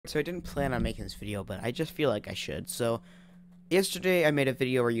So I didn't plan on making this video, but I just feel like I should. So yesterday I made a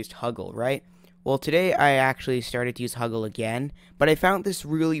video where I used Huggle, right? Well, today I actually started to use Huggle again, but I found this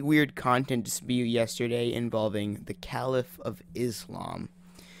really weird content dispute yesterday involving the Caliph of Islam.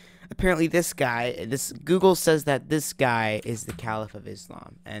 Apparently Google says that this guy is the Caliph of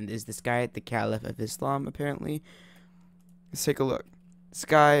Islam. And is this guy the Caliph of Islam, apparently? Let's take a look. This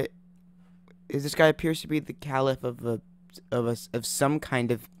guy appears to be the Caliph of some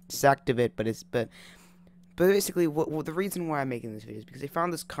kind of sect of it, but basically the reason why I'm making this video is because I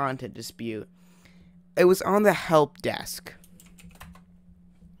found this content dispute. It was on the help desk.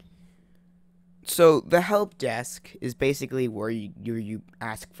 So the help desk is basically where you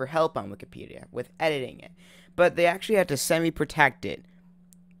ask for help on Wikipedia with editing it, but they actually had to semi-protect it.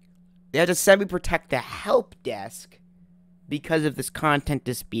 They had to semi-protect the help desk because of this content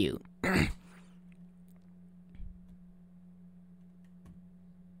dispute.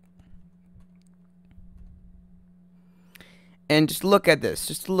 And just look at this.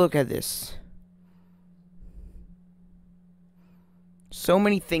 Just look at this. So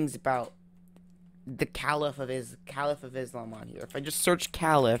many things about the Caliph of Islam on here. If I just search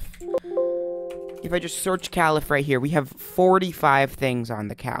Caliph right here, we have 45 things on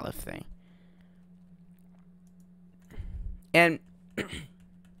the Caliph thing. And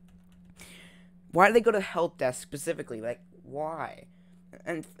why do they go to help desk specifically? Like, why?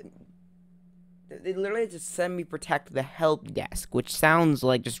 And they literally just semi-protect the help desk, which sounds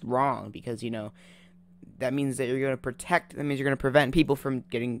like just wrong because, you know, that means that you're going to protect, that means you're going to prevent people from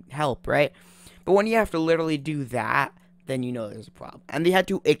getting help, right? But when you have to literally do that, then you know there's a problem. And they had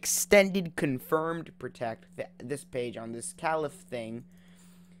to extended confirmed protect this page on this Caliph thing.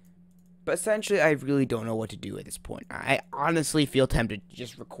 But essentially, I really don't know what to do at this point. I honestly feel tempted to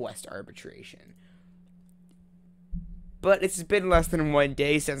just request arbitration. But it's been less than 1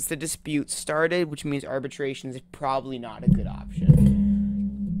 day since the dispute started, which means arbitration is probably not a good option.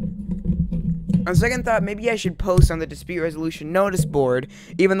 On second thought, maybe I should post on the dispute resolution notice board,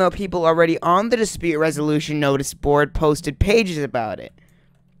 even though people already on the dispute resolution notice board posted pages about it.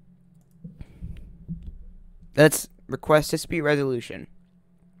 Let's request dispute resolution.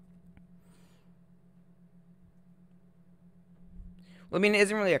 Well, I mean, it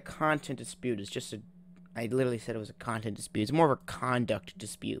isn't really a content dispute, it's just I literally said it was a content dispute. It's more of a conduct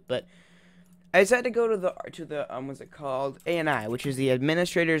dispute, but I decided to go to the what's it called? ANI, which is the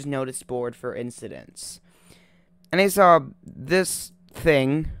Administrator's Notice Board for Incidents. And I saw this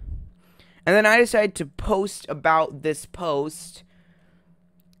thing, and then I decided to post about this post,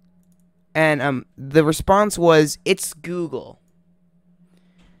 and the response was, it's Google.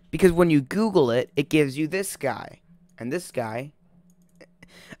 Because when you Google it, it gives you this guy, and this guy.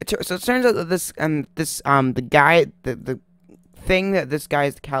 So it turns out that the thing that this guy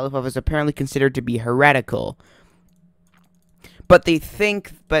is the Caliph of is apparently considered to be heretical. But the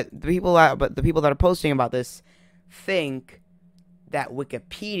people that are posting about this think that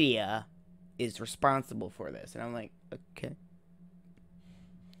Wikipedia is responsible for this, and I'm like, okay.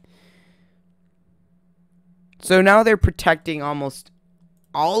 So now they're protecting almost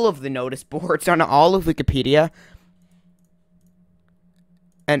all of the notice boards on all of Wikipedia.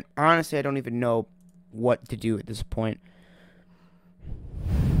 And honestly, I don't even know what to do at this point.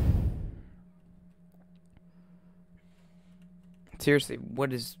 Seriously,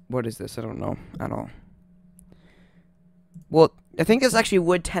 what is this? I don't know at all. Well, I think this actually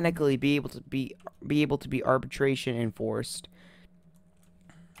would technically be able to be arbitration enforced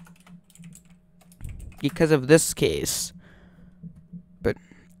because of this case. But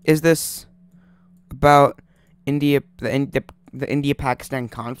is this about India, the India-Pakistan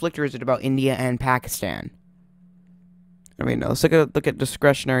conflict, or is it about India and Pakistan? I mean, let's look at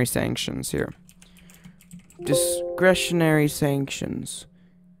discretionary sanctions here. Discretionary sanctions.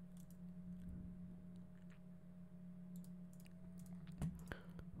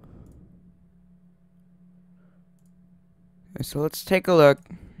 Okay, so let's take a look.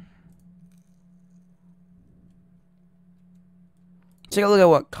 Take a look at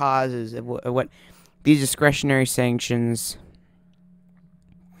what causes what these discretionary sanctions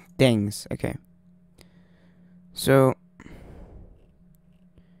things. Okay. So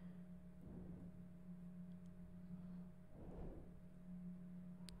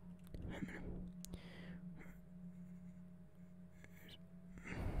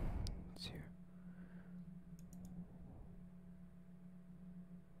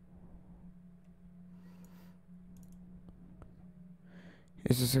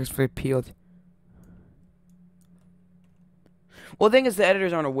is successfully appealed. Well, the thing is, the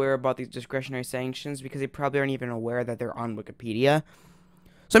editors aren't aware about these discretionary sanctions because they probably aren't even aware that they're on Wikipedia.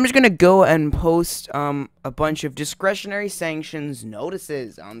 So I'm just going to go and post a bunch of discretionary sanctions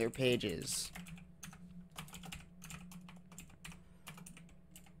notices on their pages.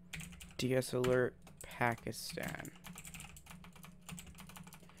 DS alert Pakistan.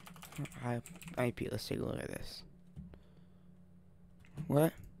 IP, let's take a look at this.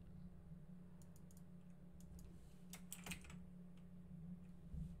 What?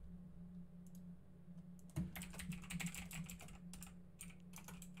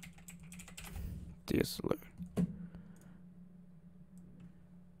 DS alert.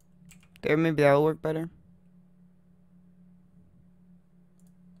 There, maybe that'll work better.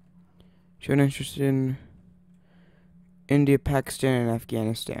 Shown interested in India, Pakistan, and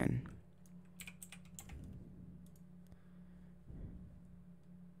Afghanistan.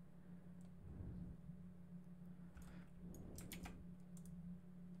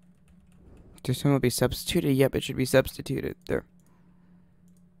 This one will be substituted. Yep, it should be substituted. There.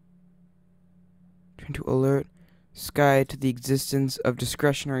 Trying to alert Sky to the existence of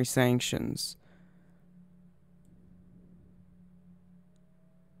discretionary sanctions.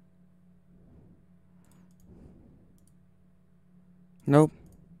 Nope.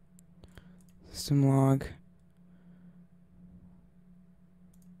 System log.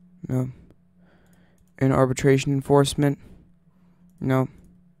 No. In arbitration enforcement. No.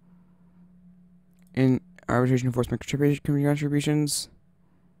 In arbitration enforcement contributions.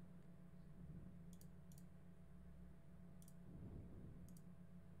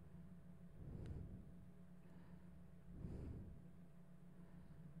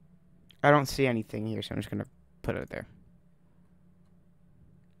 I don't see anything here, so I'm just going to put it there.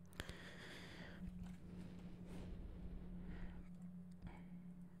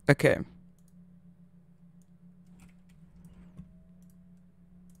 Okay.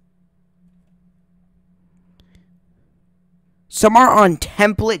 Some are on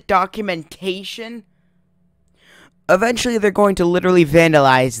template documentation. Eventually, they're going to literally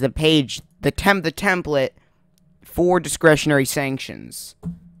vandalize the page, the template for discretionary sanctions.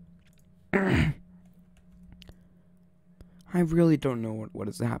 I really don't know what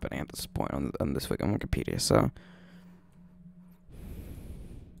is happening at this point on this week on Wikipedia. So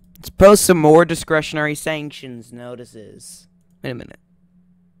let's post some more discretionary sanctions notices. Wait a minute.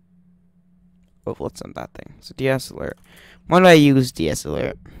 Oh, what's on that thing? So DS alert. Why do I use DS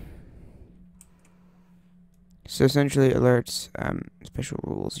alert? So essentially, alerts special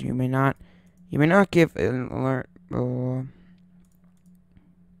rules. You may not give an alert.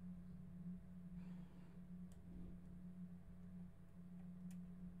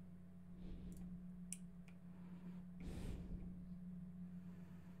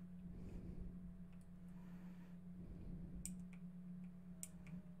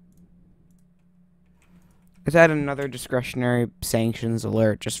 Let's add another discretionary sanctions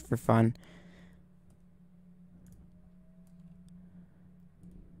alert just for fun.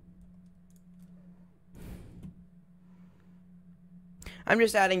 I'm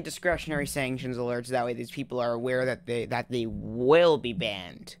just adding discretionary sanctions alerts. That way these people are aware that they will be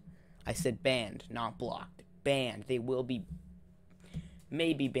banned. I said banned, not blocked. Banned. They will be,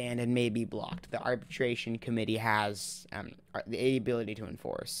 may be banned and may be blocked. The arbitration committee has the ability to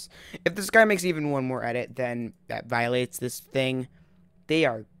enforce. If this guy makes even one more edit, then that violates this thing.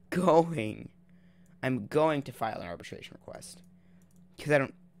 I'm going to file an arbitration request. Because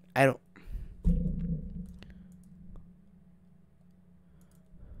I don't.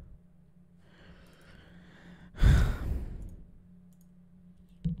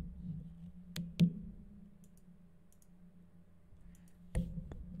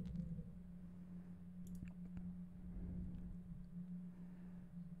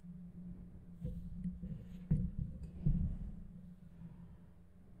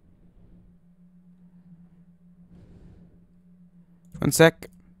 One sec.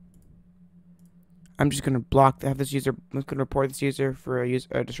 I'm just gonna have this user. I'm gonna report this user for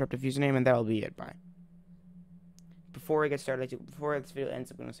a disruptive username, and that'll be it. Bye. Before I get started, before this video ends,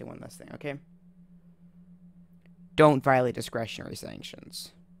 I'm gonna say one last thing. Okay? Don't violate discretionary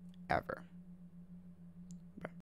sanctions, ever.